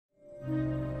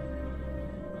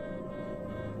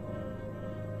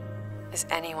Is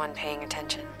anyone paying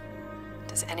attention?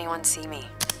 Does anyone see me?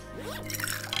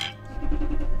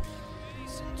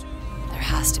 There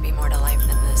has to be more to life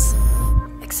than this.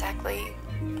 Exactly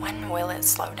when will it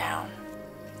slow down?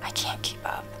 I can't keep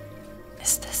up.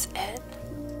 Is this it?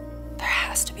 There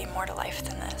has to be more to life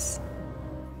than this.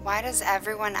 Why does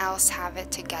everyone else have it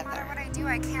together? No matter what I do,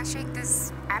 I can't shake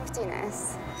this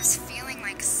emptiness. This feeling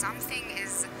like something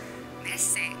is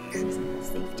missing.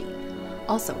 Safety.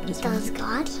 Also, it is Does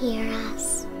God hear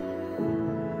us?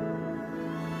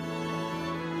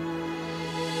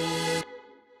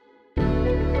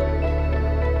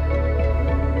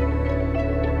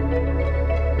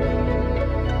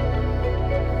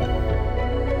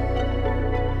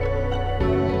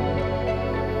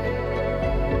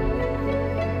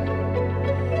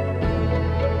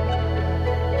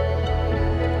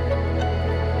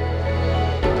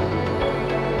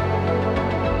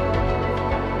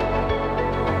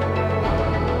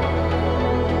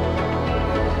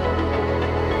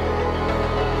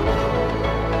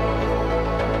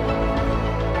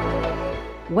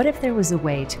 What if there was a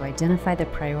way to identify the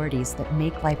priorities that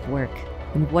make life work?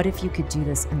 And what if you could do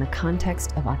this in the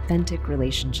context of authentic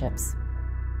relationships?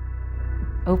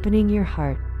 Opening your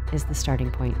heart is the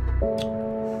starting point.